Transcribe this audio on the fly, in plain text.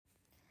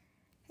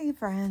Hey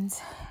friends,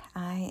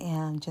 I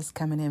am just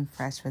coming in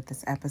fresh with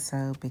this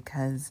episode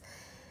because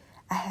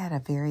I had a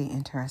very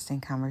interesting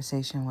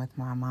conversation with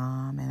my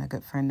mom and a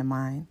good friend of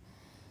mine,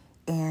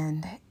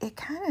 and it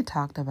kind of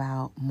talked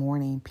about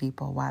mourning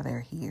people while they're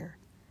here.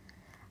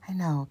 I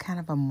know, kind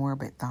of a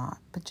morbid thought,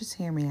 but just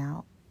hear me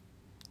out.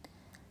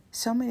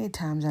 So many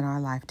times in our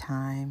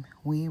lifetime,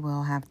 we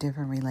will have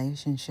different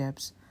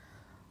relationships,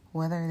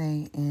 whether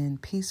they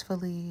end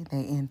peacefully,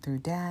 they end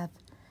through death,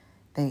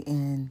 they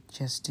end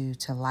just due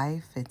to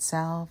life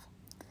itself.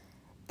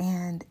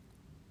 And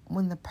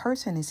when the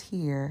person is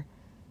here,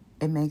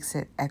 it makes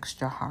it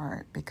extra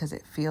hard because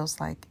it feels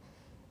like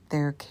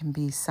there can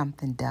be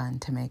something done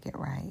to make it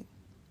right.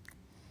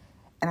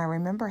 And I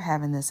remember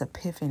having this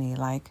epiphany,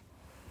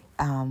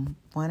 one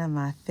of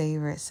my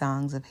favorite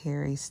songs of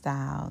Harry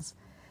Styles,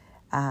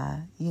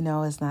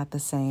 it's not the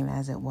same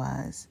as it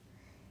was.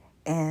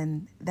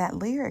 And that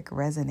lyric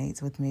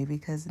resonates with me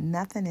because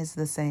nothing is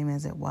the same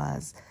as it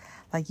was.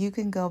 Like you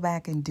can go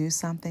back and do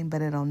something,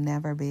 but it'll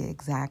never be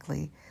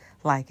exactly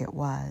like it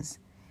was.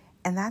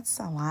 And that's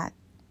a lot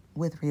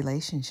with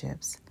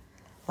relationships.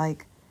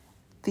 Like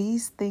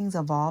these things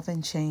evolve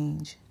and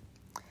change.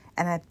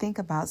 And I think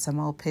about some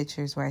old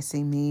pictures where I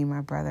see me, my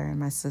brother, and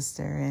my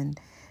sister, and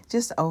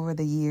just over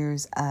the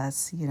years,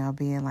 us,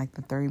 being like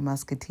the Three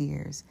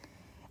Musketeers.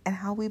 And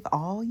how we've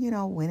all,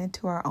 went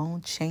into our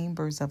own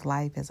chambers of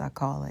life, as I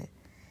call it,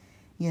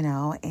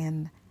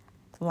 and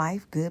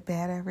life, good,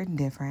 bad, or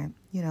indifferent.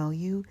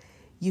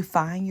 You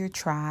find your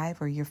tribe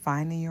or you're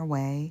finding your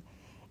way.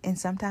 And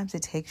sometimes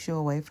it takes you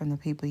away from the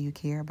people you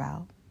care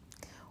about,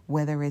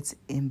 whether it's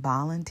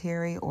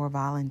involuntary or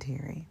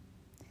voluntary.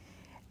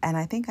 And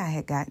I think I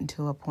had gotten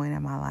to a point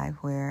in my life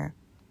where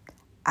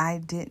I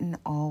didn't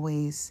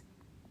always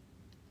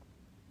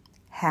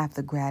have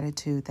the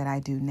gratitude that I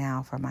do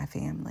now for my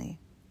family.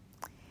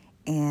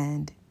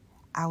 And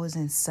I was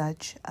in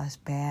such a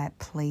bad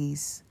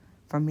place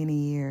for many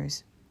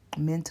years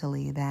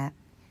mentally that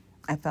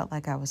I felt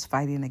like I was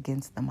fighting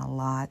against them a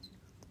lot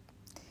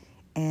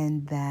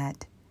and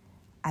that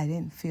I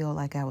didn't feel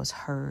like I was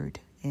heard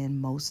in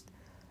most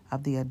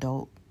of the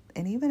adult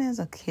and even as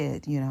a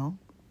kid,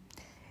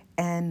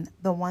 And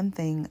the one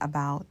thing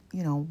about,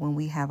 when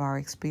we have our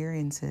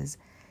experiences,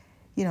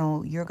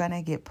 you're going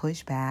to get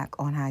pushback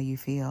on how you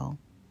feel.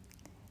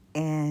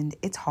 And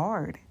it's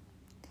hard.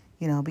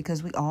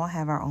 Because we all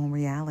have our own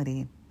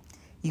reality.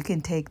 You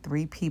can take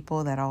three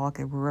people that all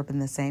grew up in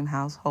the same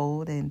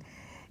household and,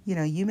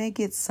 you may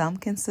get some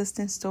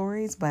consistent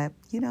stories, but,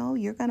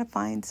 you're going to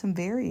find some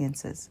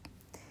variances.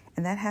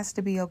 And that has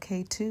to be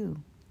okay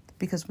too,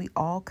 because we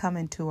all come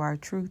into our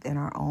truth in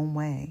our own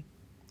way.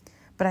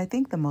 But I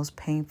think the most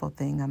painful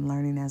thing I'm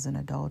learning as an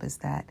adult is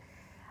that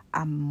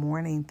I'm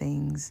mourning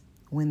things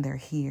when they're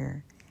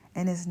here,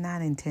 and it's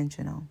not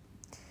intentional.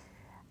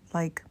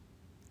 Like,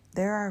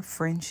 there are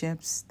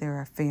friendships, there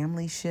are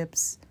family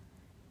ships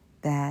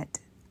that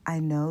I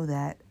know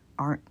that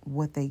aren't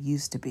what they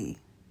used to be.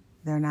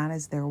 They're not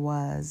as there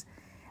was.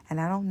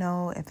 And I don't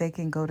know if they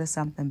can go to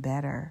something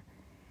better.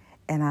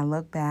 And I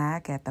look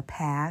back at the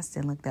past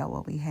and looked at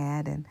what we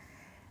had. And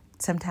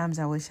sometimes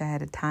I wish I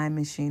had a time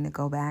machine to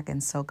go back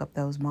and soak up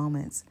those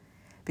moments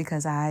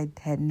because I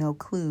had no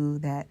clue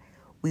that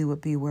we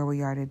would be where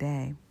we are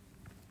today.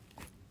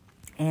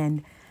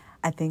 And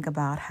I think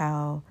about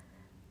how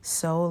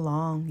so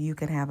long you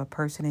can have a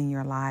person in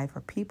your life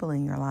or people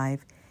in your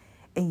life,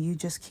 and you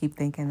just keep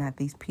thinking that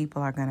these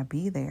people are going to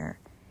be there.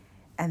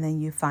 And then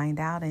you find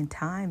out in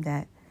time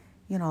that,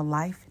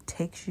 life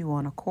takes you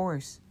on a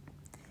course,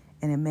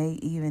 and it may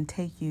even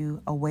take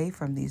you away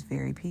from these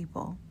very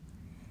people.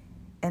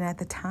 And at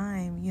the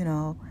time,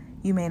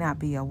 you may not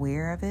be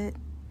aware of it.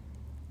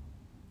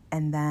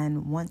 And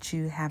then once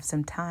you have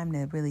some time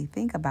to really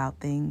think about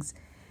things,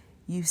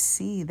 you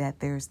see that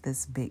there's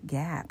this big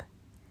gap.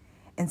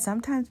 And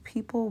sometimes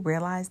people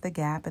realize the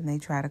gap and they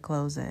try to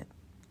close it.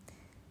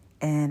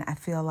 And I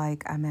feel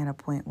like I'm at a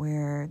point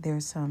where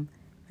there's some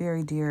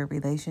very dear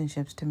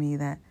relationships to me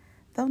that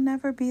they'll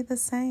never be the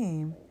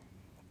same.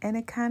 And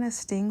it kind of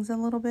stings a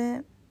little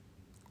bit.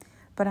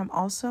 But I'm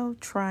also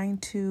trying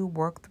to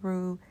work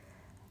through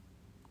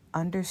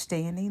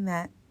understanding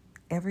that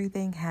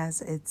everything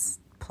has its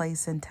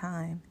place and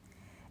time.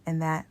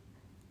 And that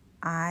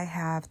I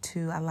have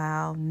to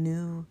allow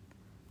new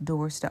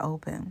doors to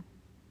open.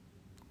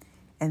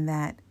 And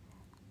that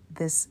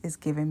this is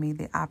giving me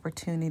the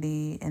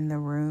opportunity and the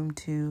room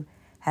to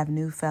have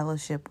new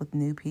fellowship with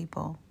new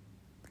people.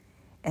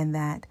 And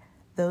that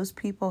those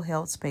people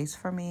held space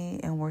for me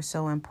and were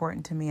so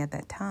important to me at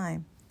that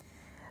time.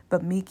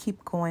 But me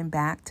keep going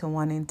back to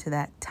wanting to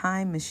that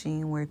time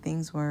machine where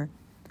things were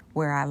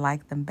where I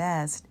liked them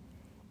best.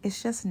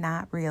 It's just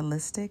not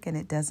realistic, and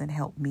it doesn't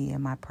help me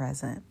in my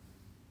present.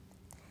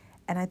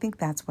 And I think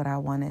that's what I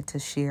wanted to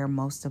share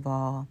most of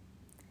all.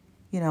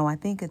 I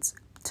think it's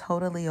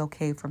totally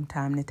okay from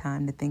time to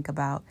time to think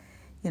about,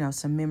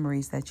 some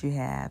memories that you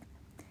have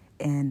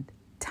and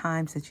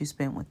times that you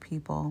spent with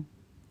people.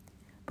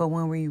 But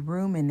when we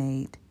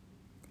ruminate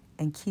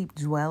and keep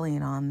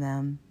dwelling on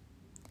them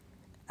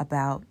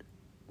about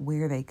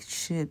where they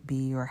should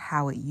be or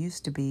how it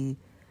used to be,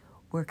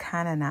 we're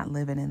kind of not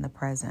living in the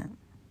present.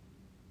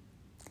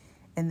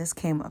 And this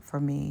came up for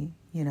me.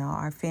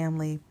 Our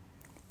family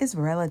is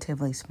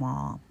relatively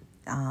small.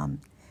 And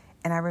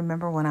I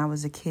remember when I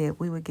was a kid,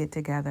 we would get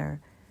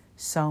together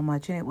so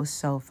much, and it was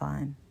so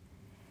fun.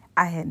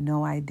 I had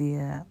no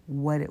idea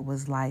what it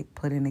was like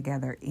putting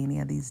together any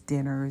of these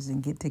dinners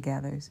and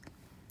get-togethers.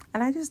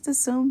 And I just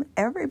assumed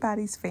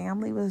everybody's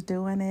family was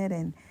doing it,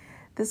 and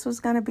this was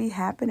going to be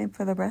happening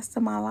for the rest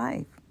of my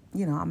life.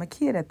 I'm a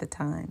kid at the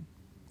time.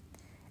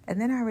 And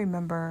then I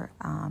remember,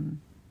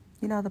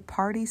 the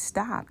party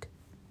stopped.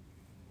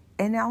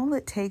 And all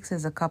it takes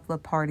is a couple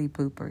of party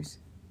poopers.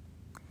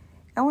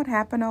 And what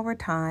happened over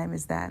time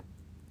is that,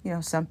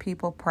 some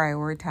people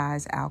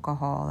prioritize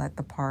alcohol at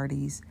the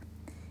parties,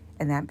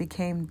 and that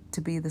became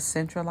to be the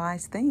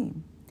centralized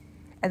theme.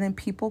 And then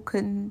people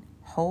couldn't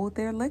hold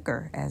their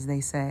liquor, as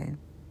they say.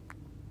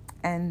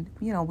 And,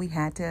 we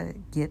had to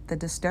get the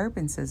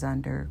disturbances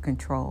under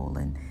control.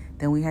 And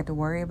then we had to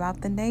worry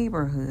about the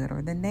neighborhood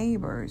or the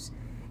neighbors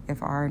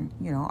if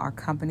our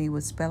company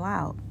would spill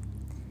out.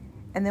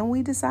 And then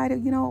we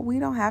decided, we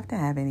don't have to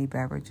have any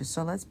beverages,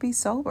 so let's be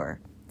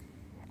sober.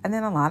 And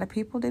then a lot of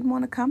people didn't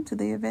want to come to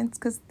the events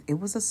because it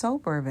was a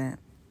sober event.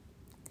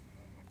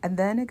 And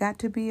then it got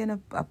to be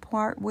in a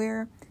part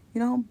where,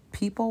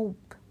 people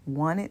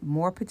wanted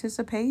more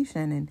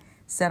participation. And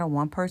instead of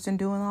one person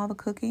doing all the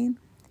cooking,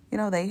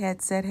 they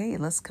had said, hey,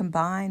 let's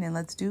combine and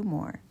let's do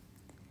more.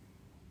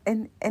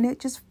 And it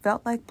just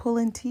felt like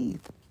pulling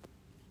teeth.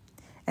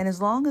 And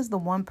as long as the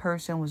one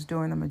person was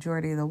doing the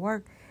majority of the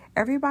work,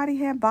 everybody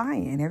had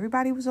buy-in.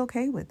 Everybody was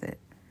okay with it.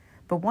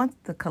 But once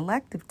the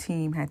collective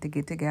team had to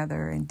get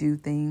together and do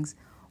things,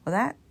 well,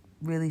 that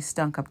really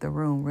stunk up the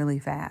room really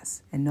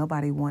fast, and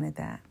nobody wanted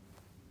that.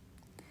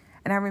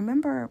 And I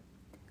remember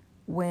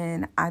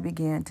when I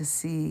began to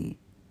see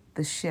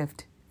the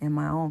shift in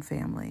my own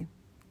family,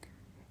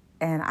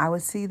 and I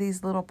would see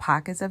these little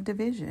pockets of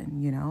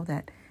division,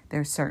 that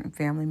there are certain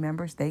family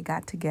members, they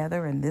got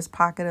together, and this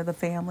pocket of the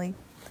family,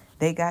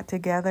 they got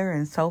together,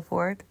 and so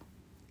forth.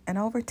 And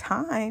over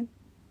time,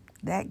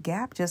 that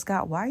gap just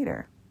got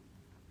wider.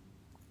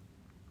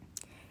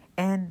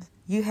 And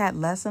you had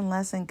less and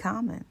less in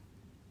common.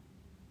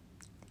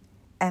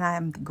 And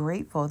I'm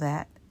grateful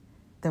that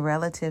the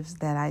relatives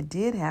that I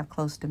did have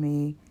close to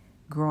me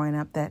growing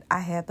up, that I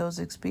had those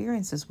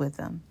experiences with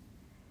them.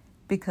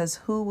 Because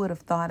who would have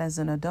thought as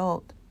an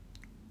adult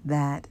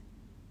that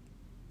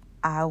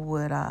I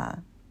would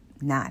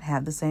not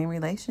have the same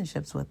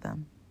relationships with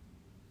them?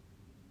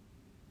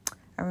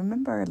 I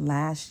remember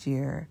last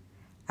year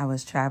I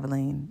was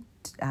traveling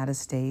out of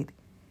state,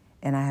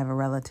 and I have a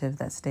relative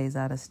that stays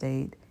out of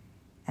state,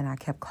 and I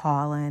kept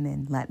calling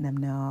and letting them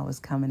know I was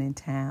coming in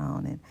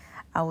town, and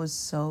I was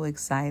so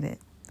excited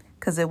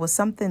because it was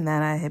something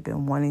that I had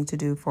been wanting to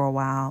do for a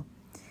while.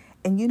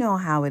 And you know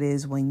how it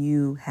is when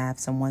you have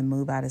someone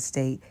move out of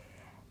state.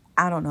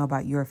 I don't know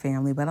about your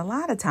family, but a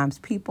lot of times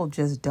people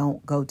just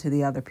don't go to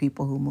the other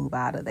people who move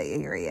out of the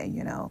area,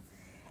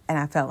 And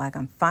I felt like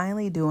I'm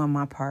finally doing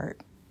my part.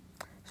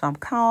 So I'm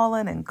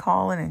calling and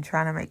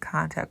trying to make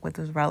contact with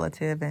this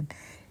relative. And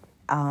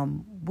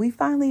we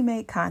finally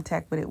made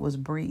contact, but it was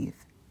brief.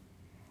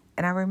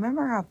 And I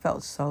remember I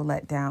felt so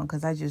let down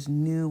because I just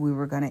knew we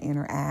were going to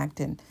interact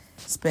and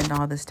spend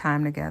all this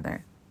time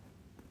together.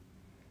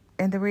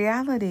 And the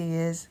reality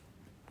is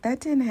that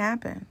didn't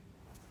happen.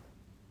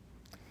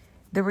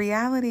 The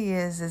reality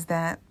is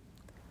that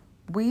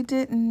we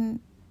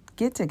didn't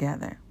get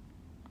together.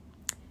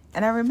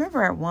 And I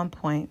remember at one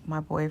point my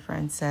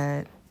boyfriend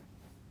said,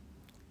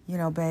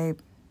 babe,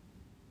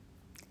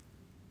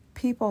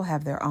 people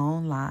have their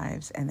own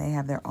lives and they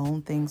have their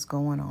own things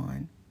going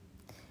on.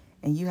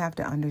 And you have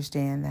to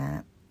understand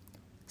that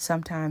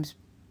sometimes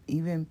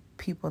even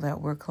people that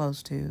we're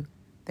close to,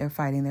 they're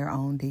fighting their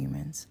own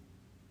demons.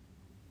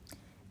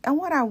 And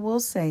what I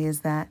will say is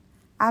that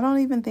I don't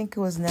even think it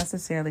was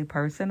necessarily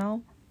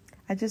personal.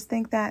 I just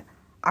think that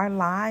our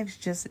lives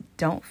just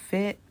don't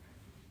fit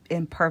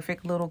in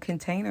perfect little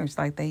containers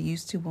like they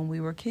used to when we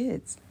were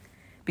kids.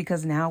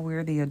 Because now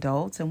we're the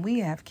adults and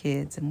we have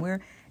kids and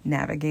we're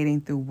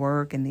navigating through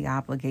work and the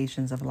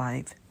obligations of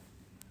life.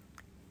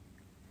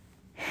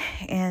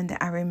 And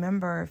I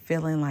remember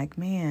feeling like,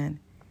 man,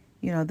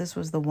 this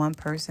was the one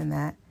person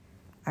that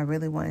I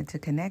really wanted to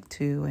connect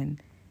to,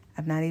 and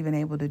I'm not even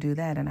able to do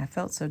that. And I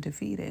felt so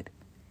defeated.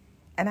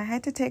 And I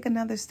had to take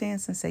another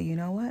stance and say, you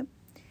know what?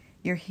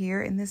 You're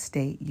here in this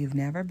state you've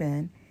never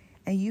been,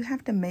 and you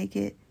have to make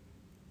it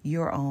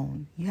your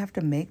own. You have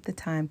to make the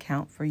time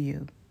count for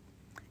you.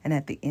 And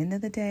at the end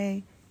of the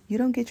day, you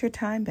don't get your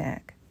time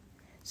back.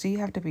 So you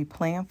have to be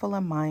planful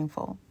and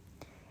mindful.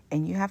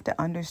 And you have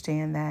to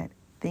understand that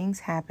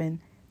things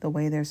happen the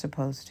way they're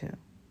supposed to.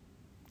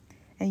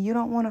 And you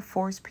don't want to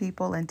force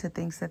people into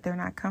things that they're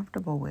not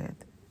comfortable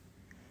with.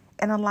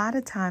 And a lot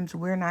of times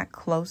we're not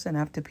close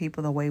enough to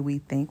people the way we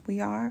think we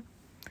are,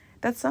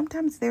 that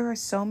sometimes there are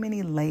so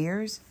many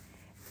layers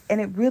and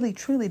it really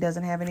truly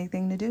doesn't have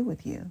anything to do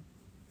with you.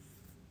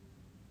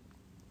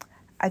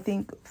 I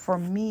think for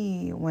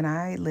me, when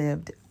I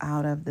lived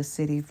out of the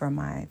city from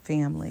my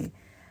family,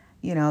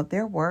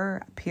 there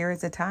were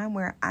periods of time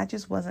where I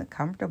just wasn't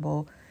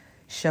comfortable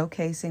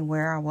showcasing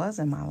where I was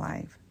in my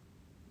life.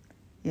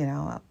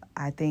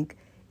 I think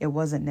it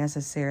wasn't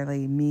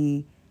necessarily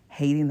me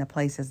hating the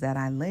places that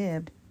I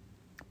lived,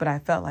 but I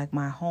felt like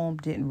my home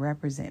didn't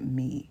represent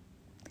me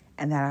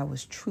and that I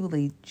was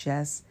truly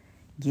just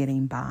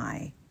getting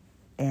by.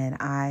 And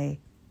I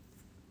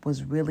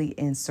was really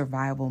in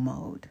survival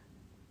mode,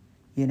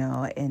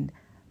 and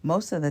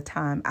most of the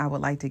time I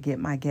would like to get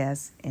my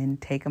guests and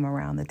take them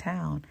around the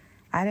town.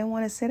 I didn't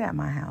want to sit at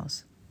my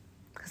house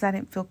because I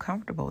didn't feel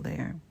comfortable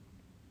there.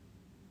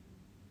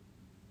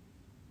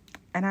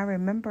 And I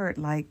remembered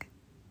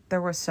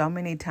there were so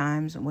many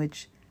times in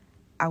which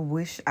I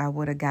wish I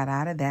would have got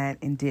out of that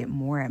and did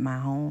more at my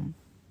home.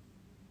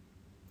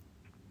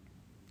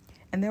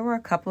 And there were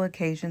a couple of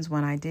occasions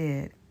when I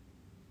did.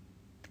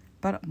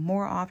 But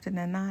more often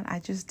than not, I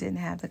just didn't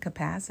have the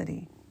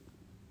capacity.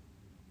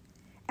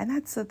 And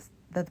that's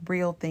the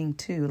real thing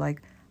too.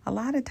 A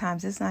lot of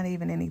times it's not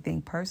even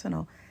anything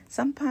personal.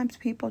 Sometimes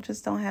people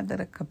just don't have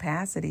the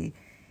capacity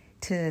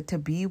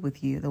to be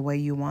with you the way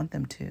you want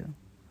them to.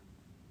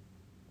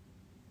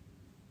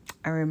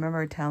 I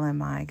remember telling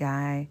my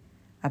guy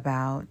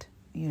about,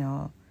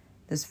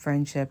 this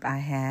friendship I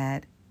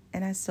had,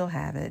 and I still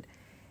have it,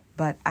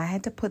 but I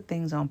had to put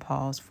things on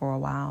pause for a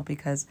while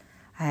because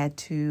I had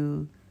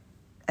to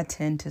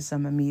attend to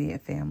some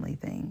immediate family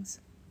things.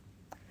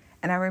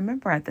 And I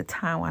remember at the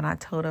time when I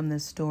told him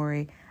this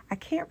story, I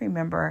can't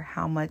remember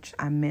how much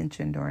I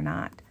mentioned or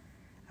not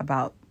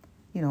about,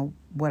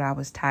 what I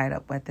was tied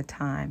up with at the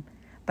time.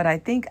 But I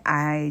think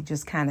I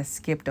just kind of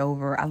skipped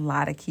over a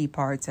lot of key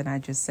parts, and I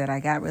just said I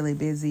got really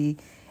busy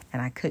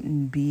and I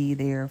couldn't be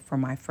there for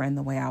my friend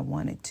the way I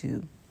wanted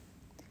to.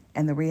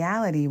 And the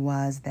reality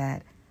was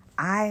that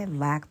I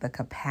lacked the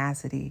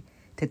capacity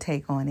to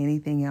take on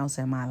anything else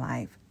in my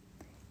life,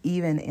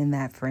 even in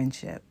that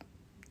friendship.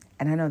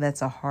 And I know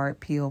that's a hard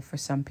pill for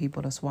some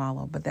people to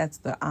swallow, but that's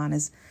the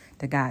honest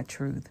to God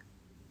truth.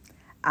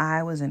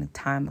 I was in a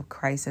time of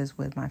crisis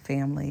with my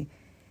family,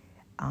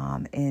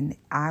 and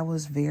I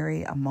was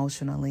very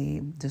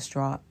emotionally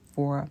distraught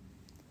for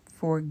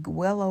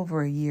well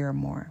over a year or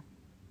more.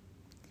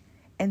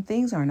 And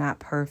things are not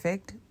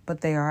perfect,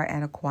 but they are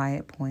at a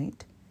quiet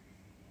point.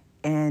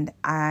 And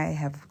I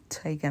have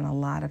taken a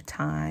lot of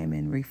time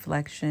and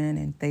reflection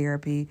and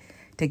therapy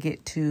to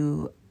get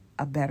to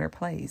a better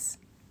place.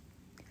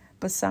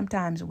 But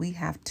sometimes we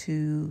have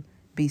to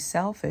be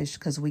selfish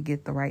because we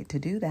get the right to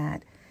do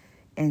that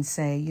and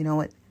say, you know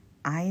what,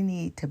 I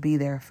need to be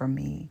there for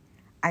me.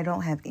 I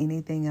don't have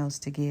anything else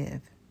to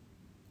give.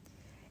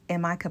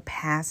 And my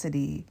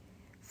capacity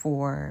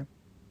for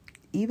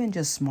even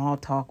just small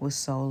talk was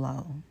so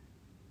low.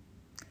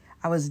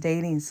 I was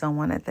dating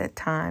someone at that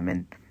time,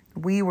 and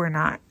we were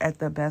not at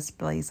the best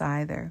place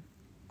either.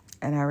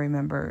 And I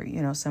remember,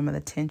 some of the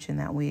tension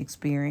that we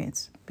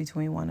experienced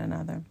between one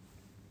another.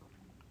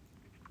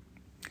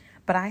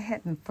 But I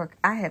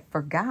had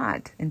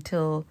forgot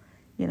until,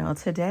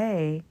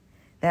 today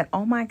that,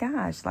 oh my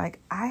gosh,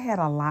 I had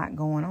a lot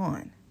going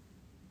on.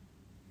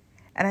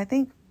 And I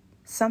think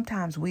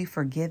sometimes we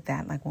forget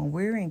that, when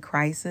we're in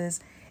crisis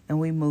and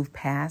we move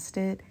past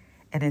it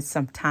and it's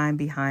some time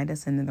behind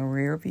us and in the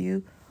rear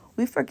view,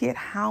 we forget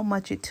how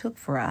much it took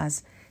for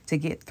us to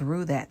get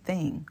through that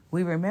thing.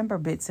 We remember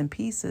bits and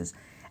pieces.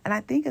 And I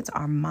think it's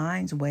our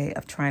mind's way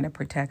of trying to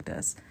protect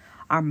us.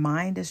 Our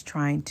mind is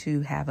trying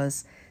to have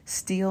us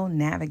still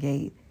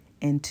navigate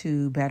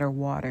into better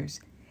waters.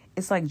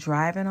 It's like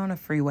driving on a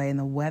freeway and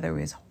the weather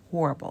is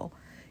horrible.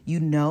 You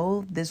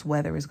know this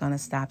weather is going to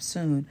stop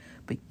soon,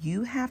 but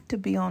you have to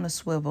be on a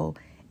swivel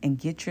and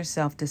get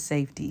yourself to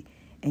safety.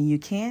 And you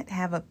can't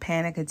have a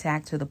panic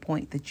attack to the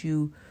point that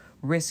you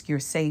risk your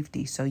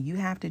safety. So you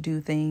have to do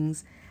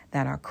things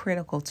that are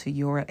critical to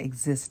your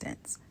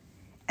existence.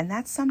 And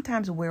that's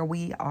sometimes where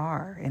we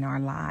are in our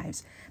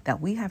lives,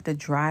 that we have to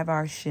drive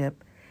our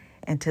ship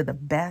into the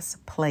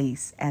best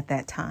place at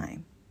that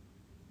time.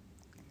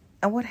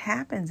 And what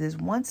happens is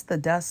once the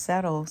dust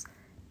settles,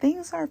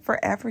 things are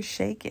forever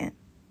shaken.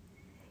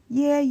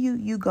 Yeah,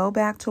 you go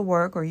back to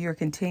work or you're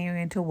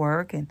continuing to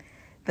work and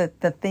the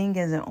thing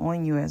isn't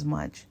on you as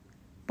much.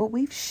 But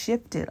we've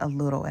shifted a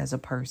little as a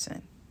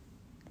person.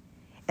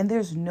 And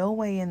there's no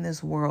way in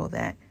this world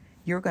that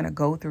you're going to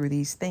go through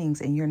these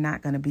things and you're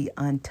not going to be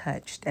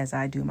untouched, as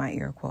I do my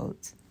air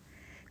quotes.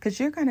 Because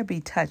you're going to be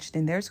touched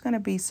and there's going to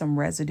be some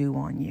residue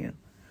on you,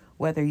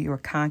 whether you're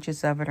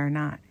conscious of it or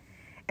not.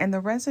 And the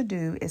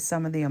residue is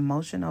some of the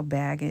emotional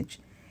baggage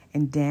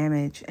and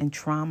damage and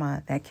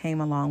trauma that came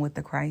along with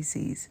the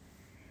crises.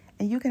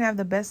 And you can have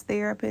the best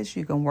therapist,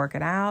 you can work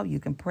it out, you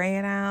can pray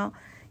it out,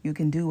 you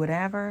can do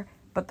whatever,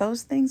 but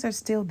those things are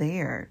still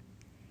there.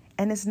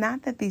 And it's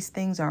not that these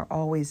things are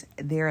always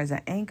there as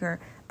an anchor,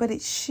 but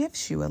it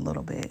shifts you a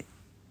little bit.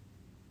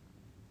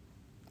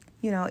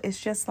 It's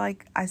just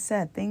like I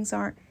said, things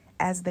aren't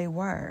as they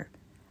were.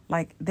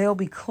 They'll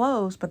be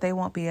close, but they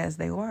won't be as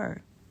they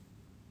were.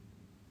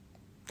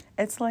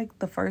 It's like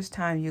the first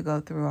time you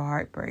go through a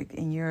heartbreak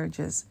and you're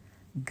just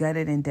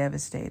gutted and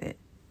devastated.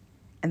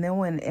 And then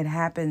when it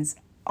happens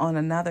on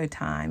another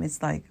time,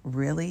 it's like,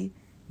 really?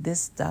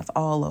 This stuff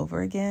all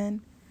over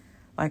again?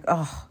 Like,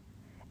 oh.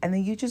 And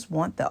then you just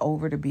want the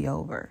over to be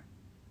over.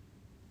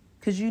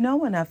 Because you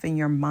know enough in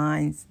your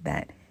minds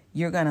that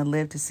you're going to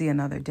live to see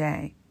another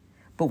day.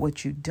 But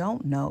what you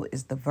don't know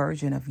is the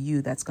version of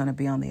you that's going to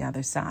be on the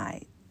other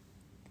side.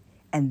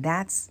 And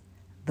that's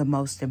the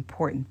most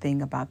important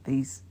thing about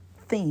these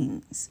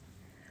things.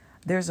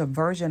 There's a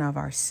version of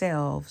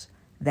ourselves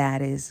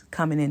that is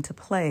coming into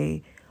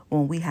play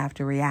when we have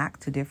to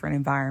react to different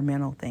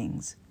environmental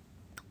things,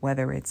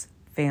 whether it's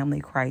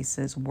family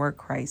crisis, work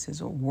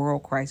crisis, or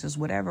world crisis,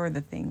 whatever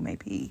the thing may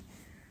be.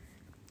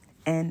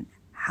 And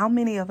how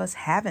many of us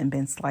haven't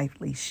been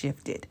slightly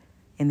shifted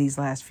in these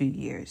last few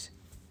years?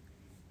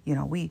 You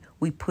know, we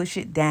push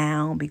it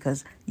down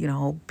because, you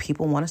know,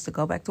 people want us to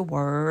go back to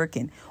work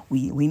and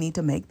we need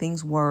to make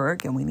things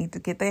work and we need to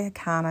get the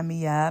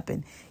economy up.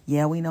 And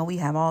yeah, we know we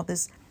have all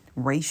this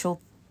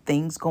racial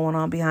things going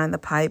on behind the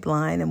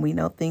pipeline and we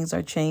know things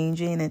are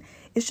changing and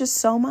it's just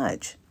so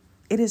much.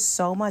 It is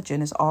so much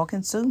and it's all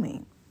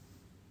consuming.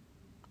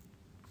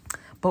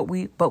 But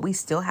we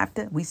still have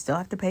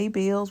to pay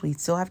bills. We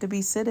still have to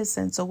be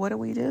citizens. So what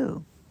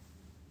do?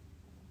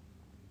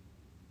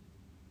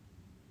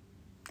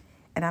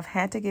 And I've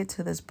had to get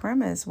to this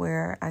premise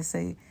where I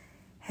say,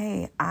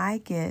 hey,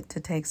 I get to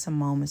take some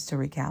moments to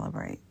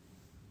recalibrate.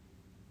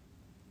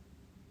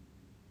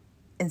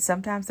 And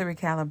sometimes the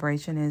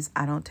recalibration is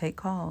I don't take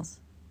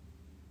calls.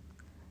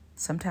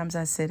 Sometimes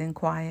I sit in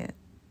quiet.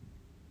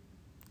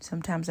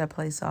 Sometimes I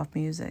play soft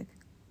music.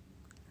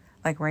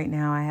 Like right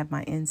now, I have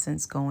my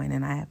incense going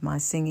and I have my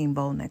singing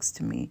bowl next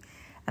to me.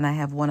 And I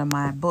have one of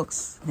my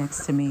books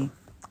next to me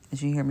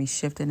as you hear me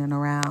shifting it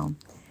around.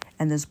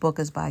 And this book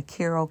is by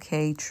Carol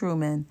K.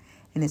 Trueman,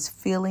 and it's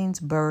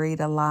Feelings Buried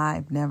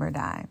Alive Never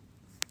Die.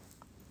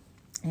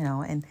 You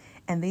know,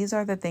 and these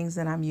are the things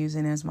that I'm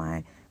using as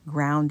my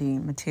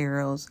grounding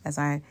materials as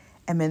I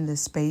am in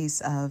this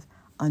space of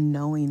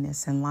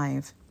unknowingness in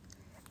life.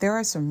 There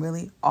are some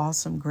really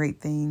awesome,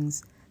 great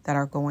things that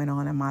are going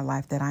on in my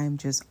life that I am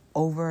just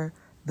over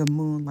the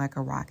moon like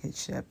a rocket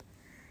ship.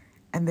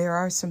 And there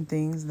are some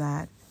things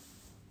that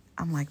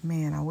I'm like,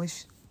 man, I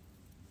wish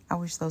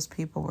those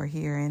people were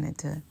here in it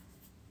to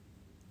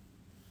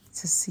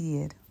see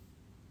it,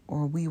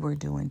 or we were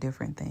doing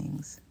different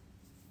things.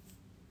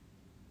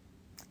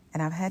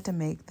 And I've had to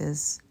make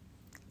this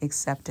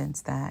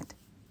acceptance that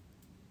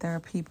there are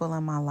people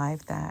in my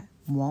life that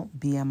won't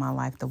be in my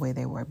life the way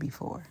they were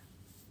before.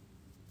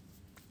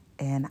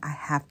 And I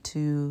have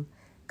to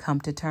come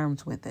to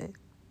terms with it.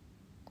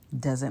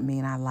 Doesn't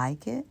mean I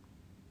like it,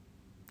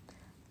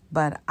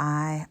 but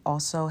I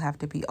also have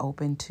to be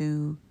open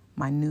to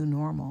my new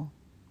normal.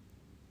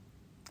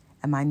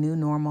 And my new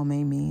normal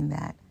may mean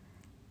that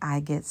I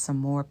get some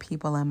more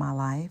people in my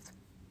life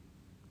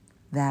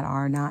that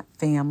are not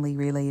family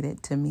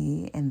related to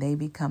me, and they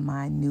become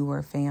my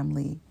newer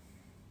family.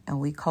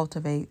 And we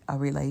cultivate a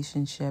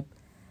relationship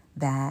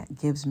that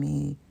gives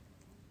me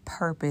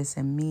purpose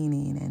and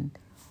meaning, and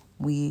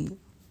we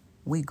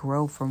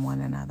grow from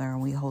one another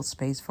and we hold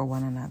space for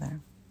one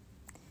another.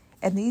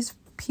 And these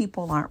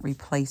people aren't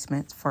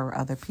replacements for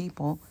other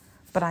people,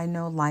 but I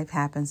know life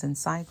happens in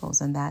cycles,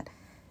 and that,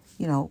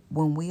 you know,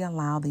 when we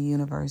allow the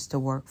universe to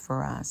work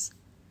for us,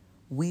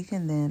 we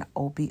can then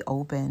be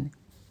open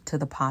to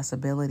the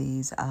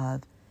possibilities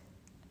of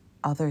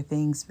other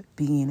things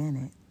being in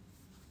it.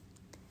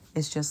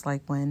 It's just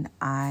like when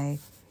I,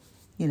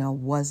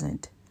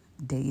 wasn't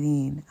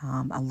dating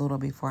a little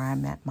before I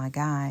met my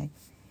guy,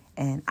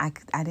 and I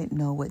didn't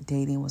know what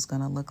dating was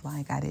going to look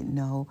like. I didn't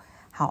know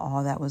how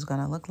all that was going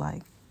to look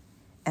like.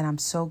 And I'm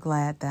so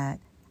glad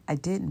that I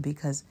didn't,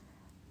 because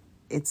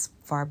it's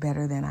far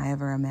better than I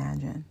ever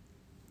imagined.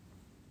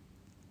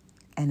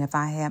 And if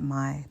I had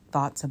my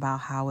thoughts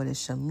about how it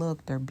should look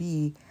or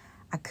be,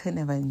 I couldn't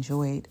have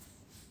enjoyed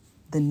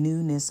the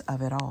newness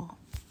of it all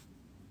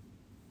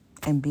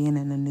and being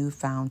in a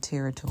newfound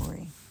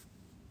territory.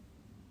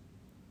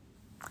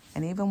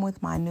 And even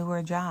with my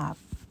newer job,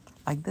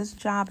 like this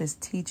job is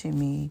teaching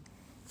me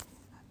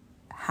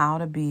how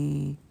to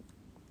be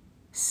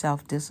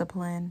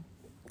self-disciplined,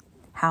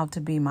 how to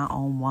be my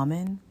own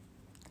woman,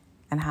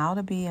 and how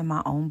to be in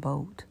my own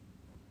boat.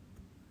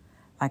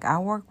 Like I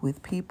work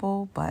with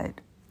people,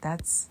 but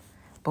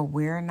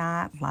we're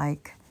not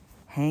like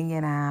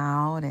hanging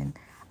out, and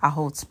I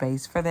hold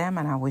space for them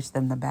and I wish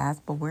them the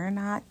best, but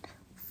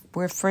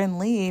we're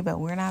friendly, but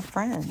we're not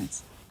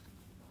friends.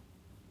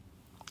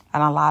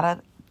 And a lot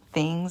of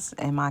things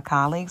in my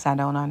colleagues I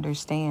don't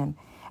understand,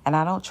 and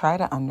I don't try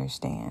to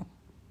understand,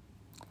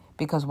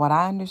 because what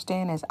I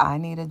understand is I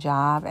need a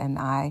job and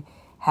I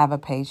have a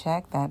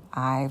paycheck that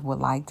I would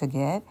like to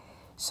get,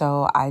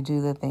 so I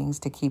do the things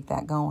to keep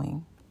that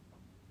going.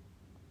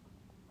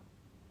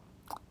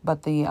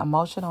 But the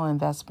emotional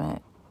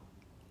investment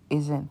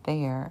isn't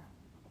there.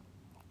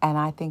 And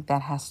I think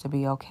that has to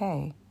be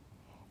okay.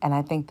 And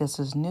I think this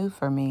is new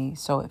for me,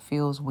 so it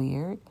feels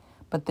weird.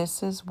 But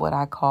this is what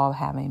I call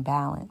having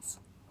balance.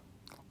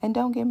 And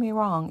don't get me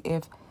wrong,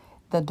 if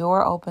the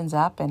door opens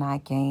up and I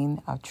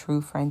gain a true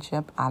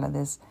friendship out of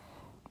this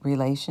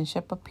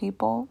relationship of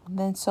people,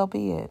 then so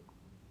be it.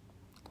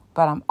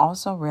 But I'm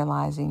also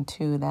realizing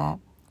too that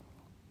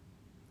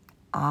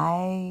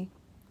I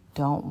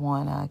don't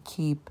want to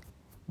keep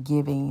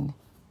giving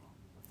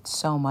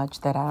so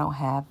much that I don't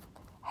have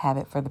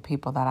it for the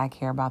people that I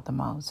care about the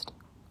most.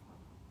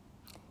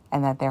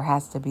 And that there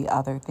has to be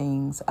other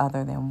things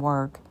other than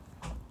work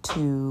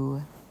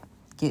to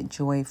get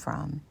joy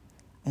from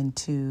and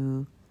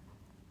to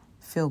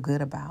feel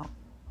good about.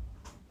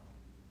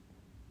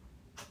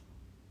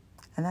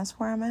 And that's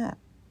where I'm at.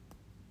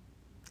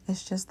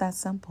 It's just that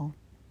simple.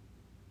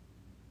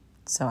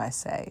 So I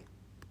say.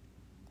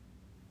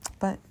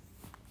 But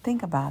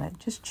think about it.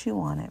 Just chew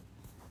on it,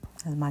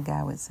 as my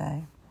guy would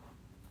say.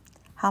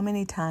 How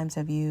many times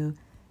have you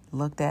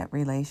looked at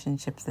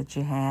relationships that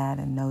you had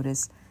and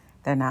noticed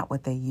they're not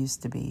what they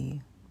used to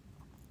be?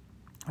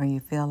 Or you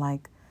feel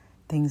like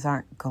things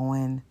aren't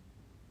going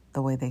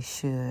the way they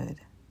should.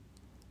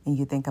 And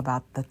you think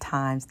about the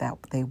times that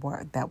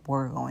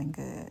were going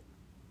good.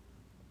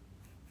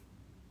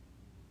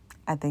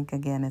 I think,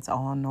 again, it's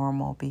all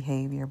normal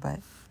behavior, but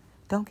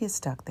don't get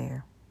stuck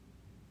there.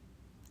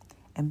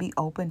 And be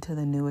open to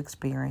the new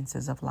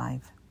experiences of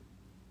life.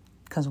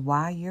 Because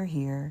while you're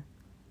here,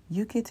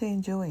 you get to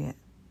enjoy it.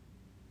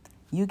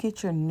 You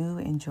get your new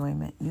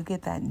enjoyment. You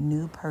get that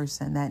new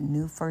person, that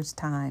new first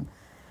time,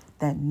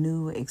 that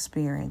new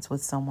experience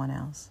with someone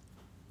else.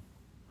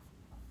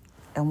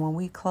 And when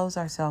we close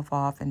ourselves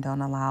off and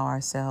don't allow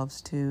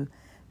ourselves to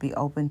be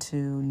open to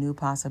new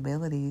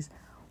possibilities,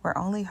 we're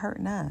only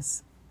hurting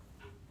us.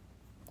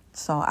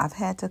 So I've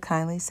had to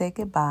kindly say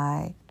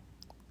goodbye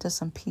to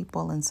some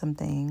people and some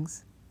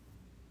things.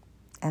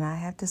 And I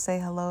have to say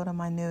hello to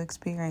my new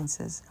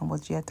experiences and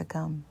what's yet to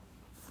come.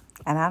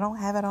 And I don't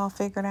have it all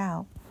figured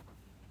out,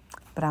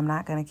 but I'm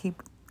not going to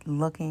keep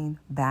looking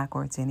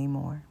backwards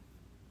anymore.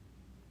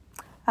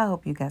 I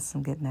hope you got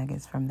some good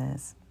nuggets from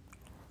this.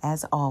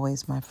 As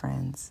always, my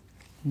friends,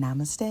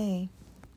 namaste.